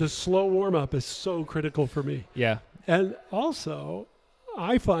know, the slow warm up is so critical for me. Yeah. And also,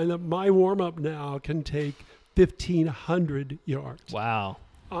 I find that my warm up now can take 1,500 yards. Wow.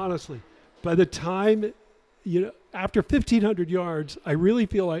 Honestly, by the time, you know, after 1,500 yards, I really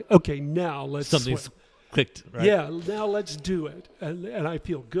feel like, okay, now let's Something's swim. Clicked, right? Yeah, now let's do it. And I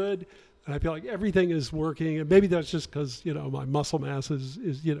feel good, and I feel like everything is working. And maybe that's just because, you know, my muscle mass is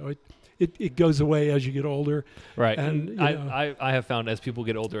you know, it goes away as you get older. Right. And I have found as people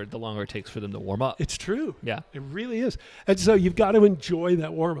get older, the longer it takes for them to warm up. It's true. Yeah. It really is. And so you've got to enjoy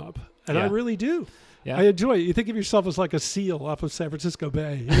that warm up. And I really do. Yeah. I enjoy it. You think of yourself as like a seal off of San Francisco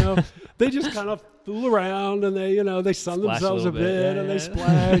Bay. You know, they just kind of fool around and they, you know, they sun Splash themselves a bit and they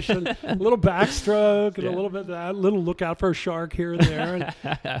splash and a little backstroke and a little bit of that, little look out for a shark here and there.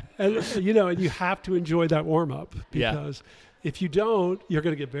 And you know, and you have to enjoy that warm up because if you don't, you're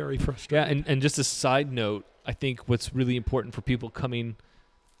going to get very frustrated. Yeah. And just a side note, I think what's really important for people coming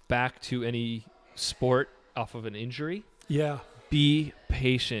back to any sport off of an injury. Yeah. Be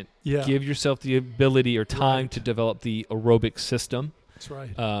patient. Yeah. Give yourself the ability or time to develop the aerobic system. That's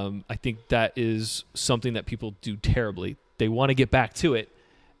right. I think that is something that people do terribly. They want to get back to it,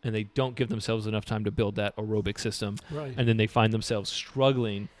 and they don't give themselves enough time to build that aerobic system. Right. And then they find themselves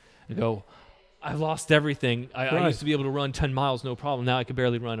struggling and go, I've lost everything. I used to be able to run 10 miles, no problem. Now I can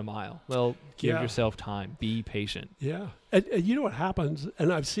barely run a mile. Well, give yourself time. Be patient. Yeah. And you know what happens,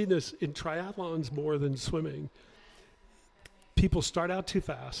 and I've seen this in triathlons more than swimming, people start out too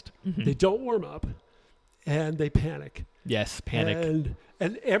fast. Mm-hmm. They don't warm up, and they panic. Yes, panic.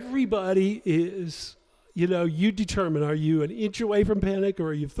 And everybody is, you know, you determine, are you an inch away from panic or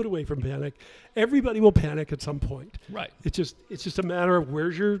are you a foot away from panic? Everybody will panic at some point. Right. It's just a matter of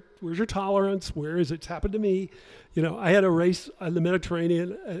where's your tolerance? Where is it? It's happened to me. You know, I had a race on the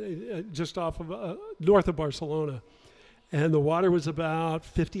Mediterranean just off of north of Barcelona, and the water was about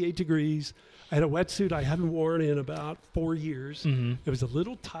 58 degrees. I had a wetsuit I hadn't worn in about 4 years. Mm-hmm. It was a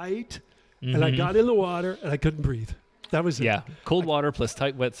little tight, Mm-hmm. and I got in the water, and I couldn't breathe. That was it. Yeah, cold water plus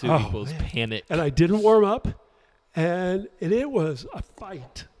tight wetsuit equals man. panic. And I didn't warm up, and it was a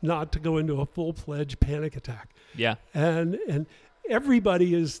fight not to go into a full-fledged panic attack. Yeah. And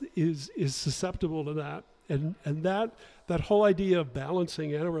everybody is susceptible to that. And that whole idea of balancing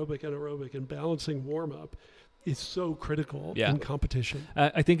anaerobic, and balancing warm-up is so critical in competition.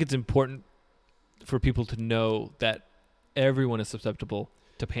 I think it's important for people to know that everyone is susceptible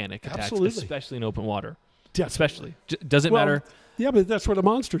to panic attacks, Absolutely. especially in open water. Definitely. Especially. Doesn't matter. Yeah, but that's where the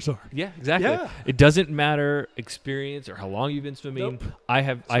monsters are. Yeah, exactly. Yeah. It doesn't matter experience or how long you've been swimming. Nope.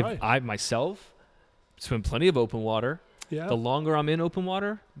 I myself swim plenty of open water. Yeah. The longer I'm in open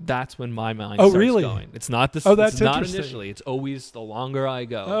water, that's when my mind Oh, starts really? going. It's not this. That's it's not interesting. initially. It's always the longer I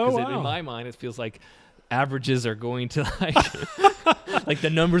go. Oh, Because wow. in my mind, it feels like averages are going to like the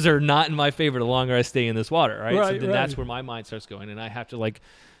numbers are not in my favor the longer I stay in this water, right? So then that's where my mind starts going, and I have to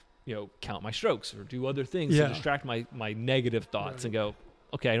count my strokes or do other things to distract my negative thoughts and go,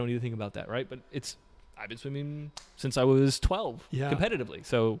 okay, I don't need to think about that, right? But I've been swimming since I was 12 competitively,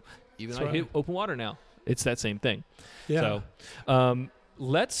 so even I hit open water now. It's that same thing. Yeah. So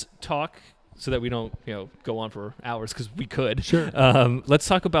let's talk so that we don't go on for hours because we could. Sure. Let's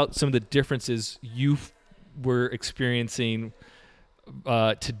talk about some of the differences you were experiencing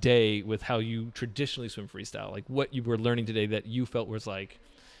today with how you traditionally swim freestyle. Like what you were learning today that you felt was like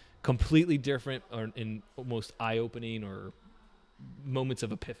completely different or in almost eye-opening or moments of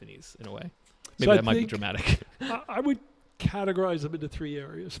epiphanies in a way. Maybe that might be dramatic. I would categorize them into 3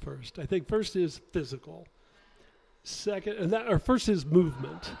 areas first. I think first is physical. Second, first is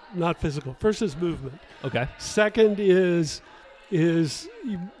movement, not physical. First is movement. Okay. Second is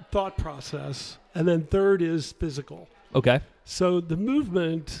thought process, and then third is physical. Okay. So the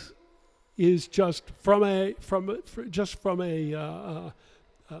movement is just from a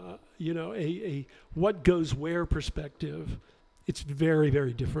what goes where perspective. It's very,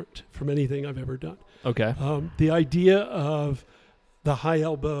 very different from anything I've ever done. Okay. The idea of the high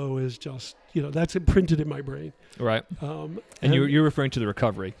elbow is just, that's imprinted in my brain. Right. And you're referring to the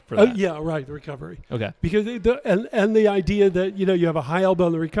recovery for that. Yeah, right, the recovery. Okay. Because the idea that, you have a high elbow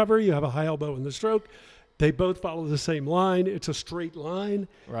in the recovery, you have a high elbow in the stroke. They both follow the same line. It's a straight line.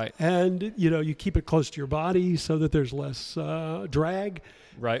 Right. And, you keep it close to your body so that there's less drag.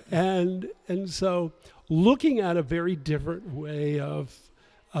 Right. And so looking at a very different way of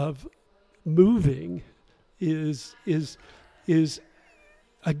moving is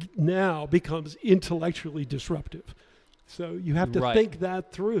now becomes intellectually disruptive. So you have to think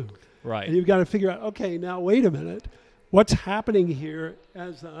that through. Right. And you've got to figure out, okay, now wait a minute. What's happening here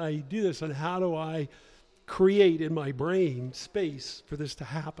as I do this, and how do I create in my brain space for this to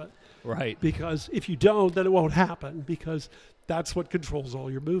happen? Right. Because if you don't, then it won't happen, because that's what controls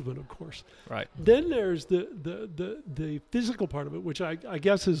all your movement, of course. Right. Then there's the physical part of it, which I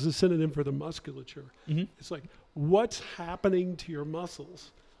guess is a synonym for the musculature. Mm-hmm. It's like, what's happening to your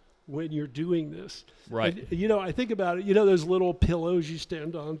muscles when you're doing this? Right. And, I think about it. Those little pillows you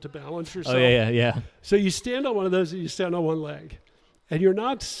stand on to balance yourself? Oh, yeah. So you stand on one of those and you stand on one leg. And you're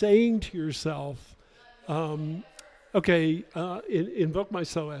not saying to yourself, invoke my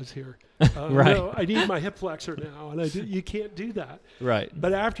psoas here. Right. No, I need my hip flexor now. And you can't do that. Right.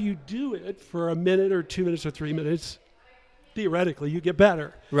 But after you do it for a minute or 2 minutes or 3 minutes, theoretically, you get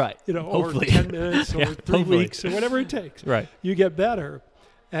better. Right. Hopefully. Or 10 minutes or 3 weeks or whatever it takes. Right. You get better.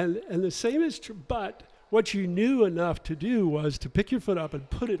 And the same is true. But what you knew enough to do was to pick your foot up and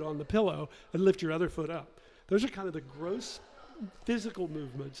put it on the pillow and lift your other foot up. Those are kind of the gross physical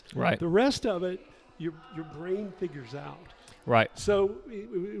movements. Right. The rest of it, your brain figures out. Right. So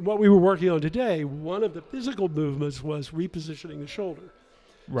what we were working on today, one of the physical movements was repositioning the shoulder.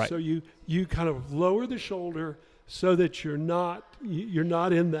 Right. So you kind of lower the shoulder so that you're not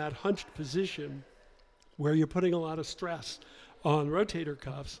in that hunched position where you're putting a lot of stress on rotator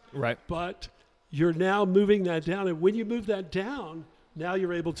cuffs. Right. But you're now moving that down, and when you move that down, now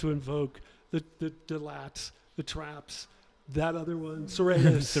you're able to invoke the lats, the traps, that other one,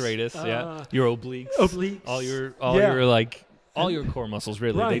 serratus. Serratus, yeah. Your obliques. All your your core muscles,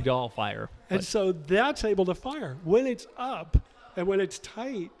 really. Right. They all fire. And so that's able to fire. When it's up and when it's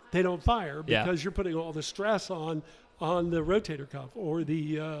tight, they don't fire because you're putting all the stress on the rotator cuff or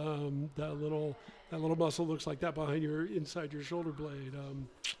the that little muscle looks like that behind inside your shoulder blade.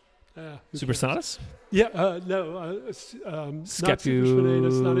 Supraspinatus? Yeah, no. Not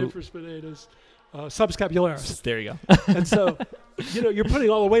supraspinatus, not infraspinatus. Subscapularis. There you go. And so you're putting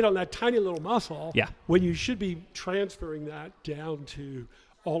all the weight on that tiny little muscle. Yeah. When you should be transferring that down to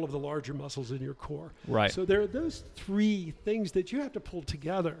all of the larger muscles in your core. Right. So there are those three things that you have to pull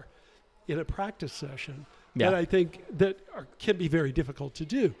together in a practice session that I think that can be very difficult to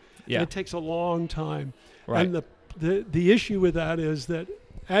do. Yeah. And it takes a long time. Right. And the issue with that is that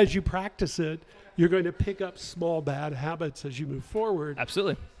as you practice it, you're going to pick up small bad habits as you move forward.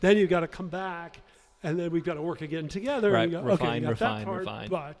 Absolutely. Then you've got to come back, and then we've got to work again together. Right. And you go, Refine, okay, you got that part, refine.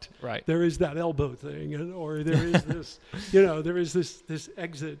 but Right. there is that elbow thing, or there is this, there is this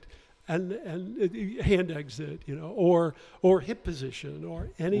exit, and hand exit, or hip position, or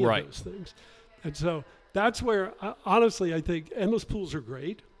any Right. of those things. And so that's where, honestly, I think endless pools are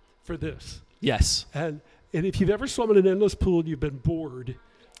great for this. Yes. And if you've ever swum in an endless pool and you've been bored,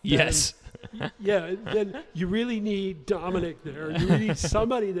 Yes. then you really need Dominic there. You really need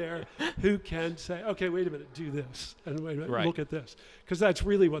somebody there who can say, okay, wait a minute, do this, and wait a minute, Right. look at this, because that's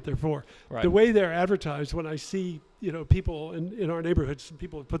really what they're for. Right. The way they're advertised, when I see people in our neighborhoods, some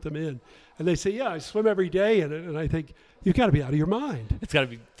people put them in, and they say, yeah, I swim every day in it, and I think you've got to be out of your mind. It's got to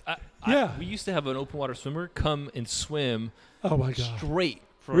be. Yeah. We used to have an open water swimmer come and swim Oh my God! straight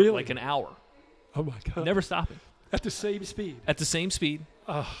for Really? like an hour, Oh my God! never stopping. At the same speed. At the same speed.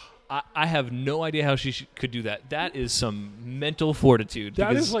 Ugh. I have no idea how she could do that. That is some mental fortitude.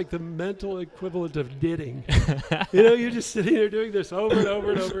 That is like the mental equivalent of knitting. You're just sitting there doing this over and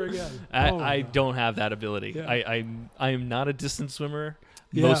over and over again. I don't have that ability. Yeah. I am not a distance swimmer,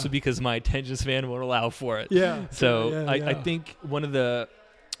 Yeah. mostly because my attention span won't allow for it. Yeah. So Yeah, I think one of the,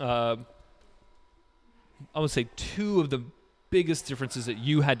 I would say two of the biggest differences that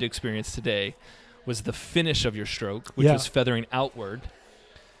you had to experience today was the finish of your stroke, which was feathering outward.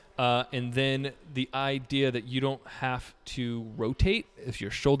 And then the idea that you don't have to rotate. If your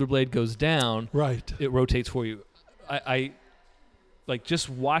shoulder blade goes down, right, it rotates for you. I like just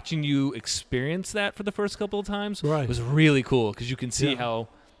watching you experience that for the first couple of times was really cool because you can see how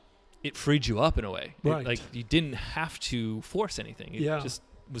it freed you up in a way. Right. Like you didn't have to force anything. It just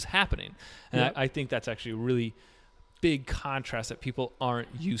was happening. And I think that's actually a really big contrast that people aren't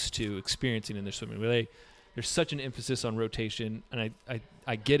used to experiencing in their swimming. Where there's such an emphasis on rotation, and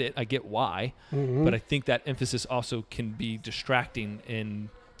I get it. I get why. Mm-hmm. But I think that emphasis also can be distracting and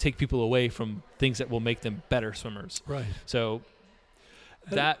take people away from things that will make them better swimmers. Right. So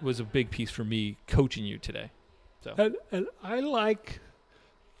that was a big piece for me coaching you today. So and I like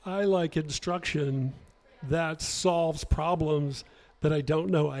instruction that solves problems that I don't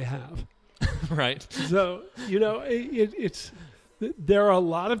know I have. Right. So, it's there are a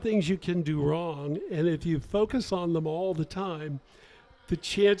lot of things you can do wrong, and if you focus on them all the time, the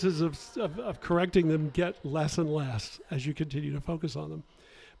chances of correcting them get less and less as you continue to focus on them.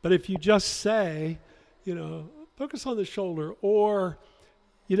 But if you just say, focus on the shoulder, or,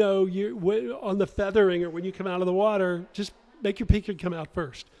 on the feathering, or when you come out of the water, just make your pinky come out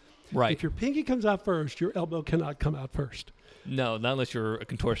first. Right. If your pinky comes out first, your elbow cannot come out first. No, not unless you're a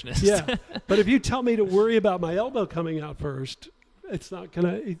contortionist. Yeah. But if you tell me to worry about my elbow coming out first, it's not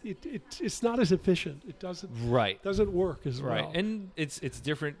gonna. It's not as efficient. It doesn't. Right. Doesn't work as well. Right. And it's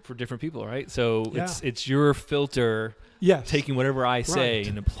different for different people, right? So it's your filter. Yes. Taking whatever I say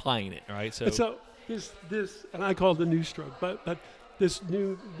and applying it, right? So this, and I call it the new stroke, but this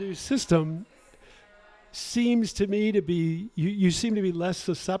new system seems to me to be you seem to be less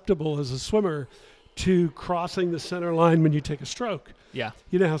susceptible as a swimmer to crossing the center line when you take a stroke. Yeah.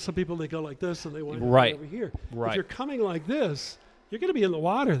 You know how some people, they go like this and they wind up over here. Right. If you're coming like this, you're going to be in the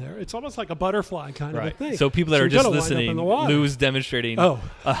water there. It's almost like a butterfly kind of a thing. So people that are just listening, Lou's demonstrating a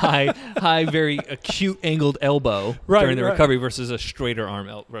high, very acute angled elbow during the recovery versus a straighter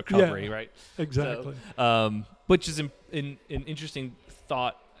arm recovery, right? Exactly. So, which is an interesting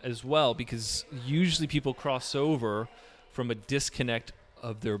thought as well, because usually people cross over from a disconnect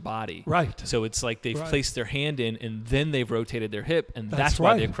of their body. Right. So it's like they've placed their hand in and then they've rotated their hip, and that's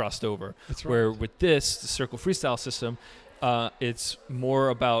right. why they've crossed over. That's right. Where with this, the Circle Freestyle system, it's more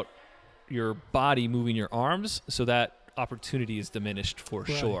about your body moving your arms, so that opportunity is diminished for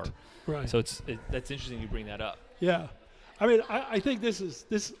sure. Right. So that's interesting you bring that up. Yeah. I mean, I think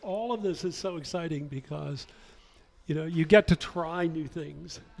all of this is so exciting because you get to try new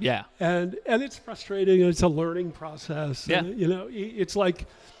things. Yeah. And it's frustrating, and it's a learning process. Yeah. And, it's like,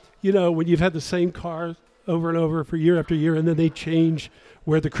 when you've had the same car over and over for year after year, and then they change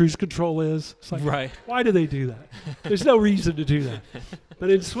where the cruise control is. It's like, why do they do that? There's no reason to do that. But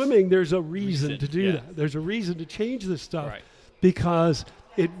in swimming, there's a reason to do that. There's a reason to change this stuff because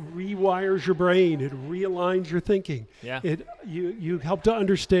It rewires your brain. It realigns your thinking. Yeah. You help to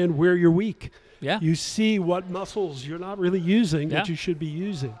understand where you're weak. Yeah. You see what muscles you're not really using that you should be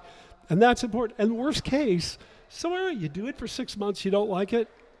using. And that's important. And worst case, somewhere you do it for 6 months, you don't like it.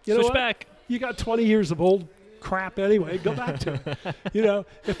 You know Switch what? back. You got 20 years of old crap anyway. Go back to it. You know,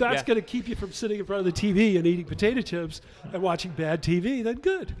 if that's going to keep you from sitting in front of the TV and eating potato chips and watching bad TV, then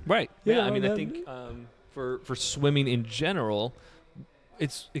good. Right. You Yeah. know, I mean, I think for swimming in general,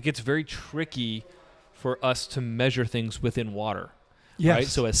 it gets very tricky for us to measure things within water. Yes. Right.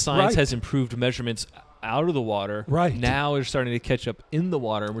 So as science has improved measurements out of the water, now we're starting to catch up in the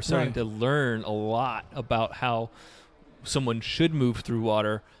water, and we're starting to learn a lot about how someone should move through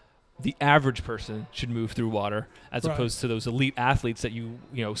water. The average person should move through water, as opposed to those elite athletes that you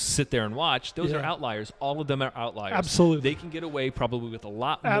sit there and watch. Those are outliers. All of them are outliers. Absolutely. They can get away probably with a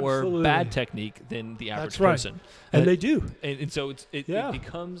lot more bad technique than the average person. And they do. And so it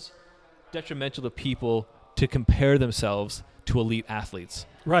becomes detrimental to people to compare themselves to elite athletes.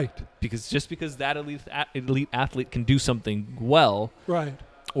 Right. Because that elite athlete can do something well,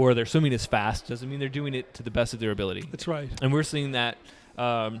 or their swimming is fast, doesn't mean they're doing it to the best of their ability. That's right. And we're seeing that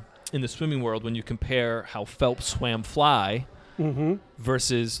in the swimming world when you compare how Phelps swam fly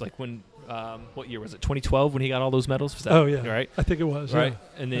versus like when what year was it? 2012 when he got all those medals? Was that, right? I think it was. Right.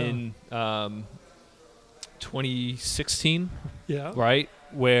 And then 2016, right,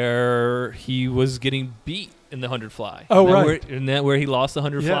 where he was getting beat in the 100 fly. Oh, right. Where he lost the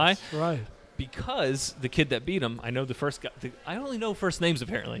 100 fly. Right. Because the kid that beat him, I know the first guy. I only know first names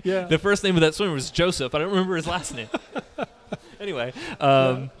apparently. Yeah. The first name of that swimmer was Joseph. I don't remember his last name. Anyway,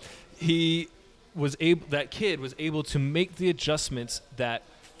 that kid was able to make the adjustments that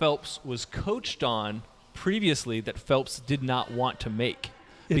Phelps was coached on previously that Phelps did not want to make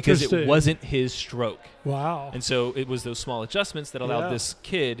because it wasn't his stroke. Wow. And so it was those small adjustments that allowed this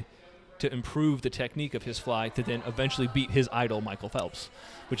kid to improve the technique of his fly to then eventually beat his idol, Michael Phelps,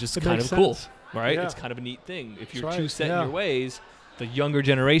 which is kind of cool, right? Yeah. It's kind of a neat thing. If you're too set in your ways, the younger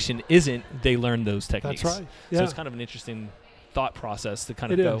generation isn't, they learn those techniques. That's right. Yeah. So it's kind of an interesting thought process to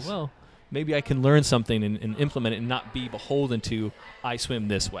kind of go, well, maybe I can learn something and implement it and not be beholden to, I swim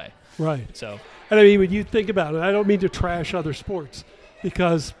this way. Right. So, and I mean, when you think about it, I don't mean to trash other sports,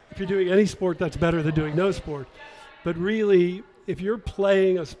 because if you're doing any sport, that's better than doing no sport. But really, if you're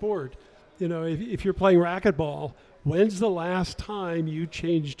playing a sport, if you're playing racquetball, when's the last time you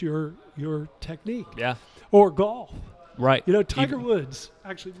changed your technique? Yeah. Or golf. Right. Tiger Woods,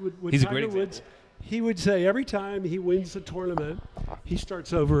 actually, he's Tiger a great Woods, he would say every time he wins a tournament, he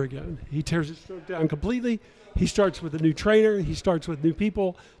starts over again. He tears his stroke down completely. He starts with a new trainer. He starts with new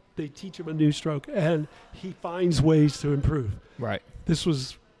people. They teach him a new stroke, and he finds ways to improve. Right. This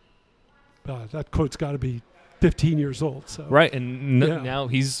was, that quote's got to be 15 years old. So. Right, and now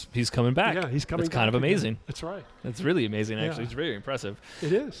he's coming back. Yeah, he's coming back. It's kind of amazing. Again. That's right. That's really amazing, actually. It's very impressive.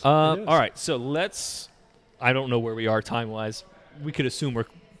 It is. All right, so I don't know where we are time-wise. We could assume we're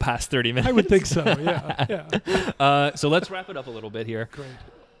past 30 minutes. I would think so, yeah. So let's wrap it up a little bit here. Great.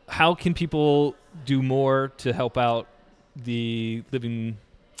 How can people do more to help out the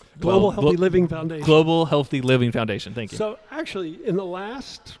Global Healthy Living Foundation? Global Healthy Living Foundation. Thank you. So actually, in the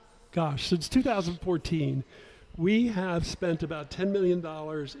last, since 2014, we have spent about $10 million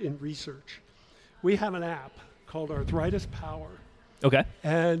in research. We have an app called Arthritis Power. Okay.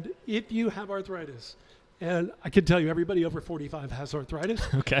 And if you have arthritis, and I can tell you everybody over 45 has arthritis.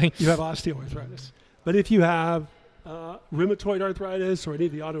 Okay. You have osteoarthritis. But if you have rheumatoid arthritis or any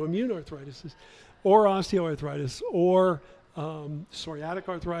of the autoimmune arthritis, or osteoarthritis, or psoriatic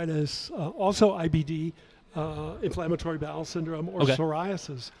arthritis, also IBD, inflammatory bowel syndrome, or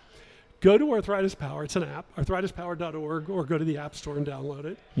psoriasis, go to Arthritis Power. It's an app, arthritispower.org, or go to the App Store and download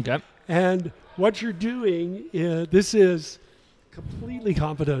it. Okay. And what you're doing is, this is completely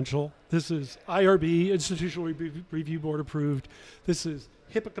confidential. This is IRB, Institutional Review Board approved. This is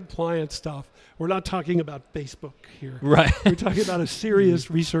HIPAA compliant stuff. We're not talking about Facebook here. Right. We're talking about a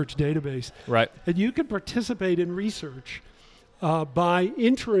serious research database. Right. And you can participate in research by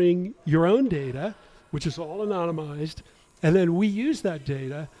entering your own data, which is all anonymized, and then we use that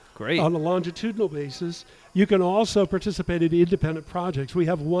data on a longitudinal basis. You can also participate in independent projects. We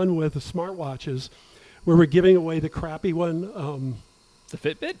have one with the smartwatches where we're giving away the crappy one. The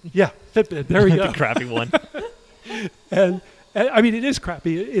Fitbit? Yeah, Fitbit. There we go. The crappy one. and I mean, it is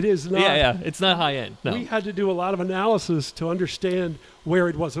crappy. It is not. Yeah. It's not high end. No. We had to do a lot of analysis to understand where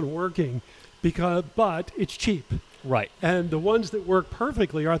it wasn't working, but it's cheap. Right. And the ones that work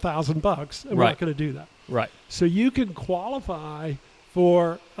perfectly are $1,000, and we're not going to do that. Right. So you can qualify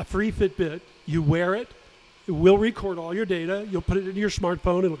for a free Fitbit. You wear it, We'll record all your data. You'll put it into your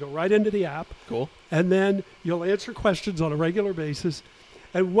smartphone. It'll go right into the app. Cool. And then you'll answer questions on a regular basis.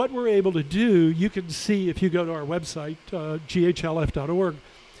 And what we're able to do, you can see if you go to our website, ghlf.org,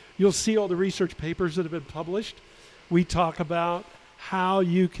 you'll see all the research papers that have been published. We talk about how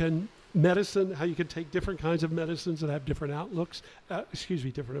you can take different kinds of medicines that have different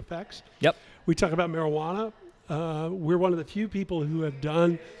different effects. Yep. We talk about marijuana. We're one of the few people who have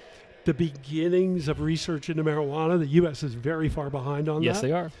done the beginnings of research into marijuana. The U.S. is very far behind on that. Yes,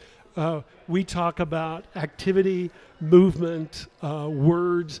 they are. We talk about activity, movement,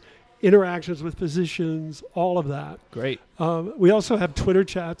 words, interactions with physicians, all of that. Great. We also have Twitter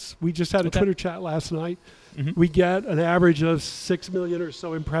chats. We just had a Twitter chat last night. Mm-hmm. We get an average of 6 million or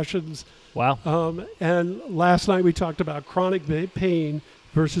so impressions. Wow. And last night we talked about chronic pain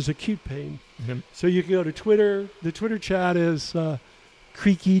versus acute pain. Mm-hmm. So you can go to Twitter. The Twitter chat is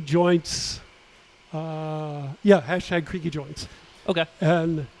creaky joints. Hashtag creaky joints. Okay.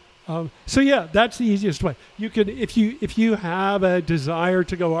 And that's the easiest way. You can, if you have a desire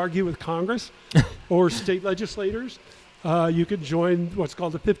to go argue with Congress or state legislators, you can join what's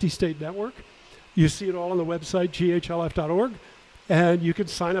called the 50 State Network. You see it all on the website, ghlf.org, and you can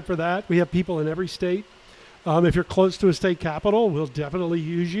sign up for that. We have people in every state. If you're close to a state capital, we'll definitely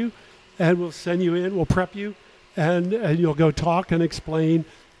use you, and we'll send you in, we'll prep you, and you'll go talk and explain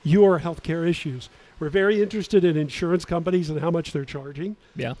your healthcare issues. We're very interested in insurance companies and how much they're charging.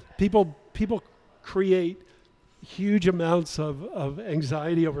 Yeah. People create huge amounts of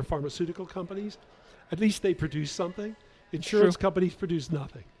anxiety over pharmaceutical companies. At least they produce something. Insurance companies produce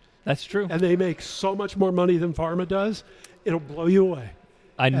nothing. That's true. And they make so much more money than pharma does, it'll blow you away.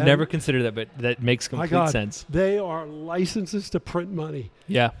 I never considered that, but that makes complete sense. They are licenses to print money.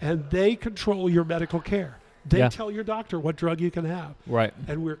 Yeah. And they control your medical care. They tell your doctor what drug you can have. Right.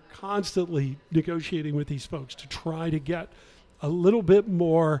 And we're constantly negotiating with these folks to try to get a little bit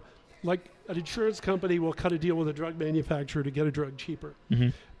more, like an insurance company will cut a deal with a drug manufacturer to get a drug cheaper. Mm-hmm.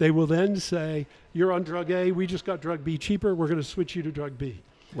 They will then say, you're on drug A, we just got drug B cheaper, we're going to switch you to drug B.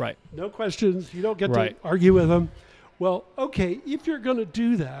 Right. No questions. You don't get to argue with them. Well, okay, if you're going to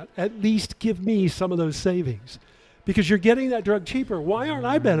do that, at least give me some of those savings. Because you're getting that drug cheaper. Why aren't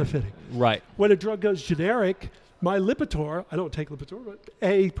I benefiting? Right. When a drug goes generic, my Lipitor, I don't take Lipitor, but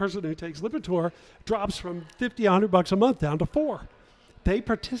a person who takes Lipitor drops from $50, $100 a month down to $4. They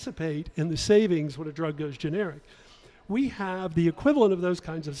participate in the savings when a drug goes generic. We have the equivalent of those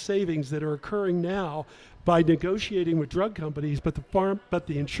kinds of savings that are occurring now by negotiating with drug companies, but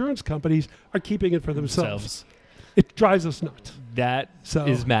the insurance companies are keeping it for themselves. It drives us nuts. That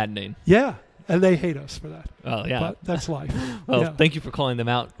is maddening. Yeah, and they hate us for that. Oh, yeah. But that's life. Well, thank you for calling them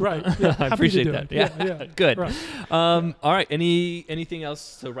out. Right. Yeah. I appreciate that. Yeah. Good. Right. All right. Anything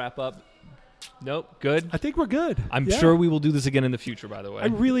else to wrap up? Nope. Good. I think we're good. I'm sure we will do this again in the future, by the way. I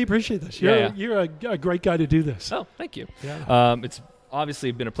really appreciate this. You're a great guy to do this. Oh, thank you. Yeah. It's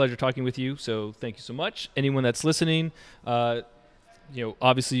obviously been a pleasure talking with you, so thank you so much. Anyone that's listening,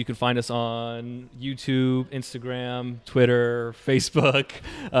 obviously you can find us on YouTube, Instagram, Twitter, Facebook,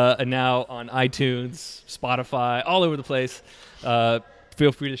 and now on iTunes, Spotify, all over the place.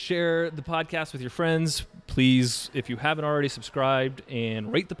 Feel free to share the podcast with your friends. Please, if you haven't already, subscribed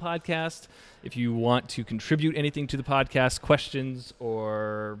and rate the podcast. If you want to contribute anything to the podcast, questions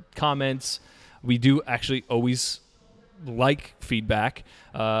or comments, we do actually always like feedback.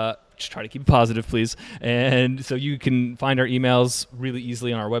 Just try to keep it positive, please. And so you can find our emails really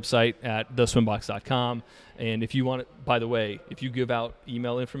easily on our website at theswimbox.com. And if you want it, by the way, if you give out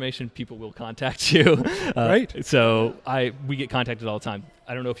email information, people will contact you. Right. So we get contacted all the time.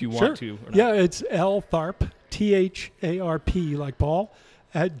 I don't know if you want to or not. Yeah, it's L Tharp, THARP, like Paul,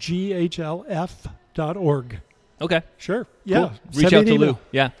 at ghlf.org. Okay. Sure. Yeah. Cool. Reach out to Lou.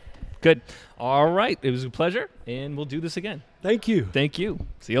 Yeah. Good. All right. It was a pleasure, and we'll do this again. Thank you. Thank you.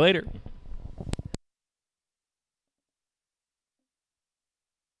 See you later.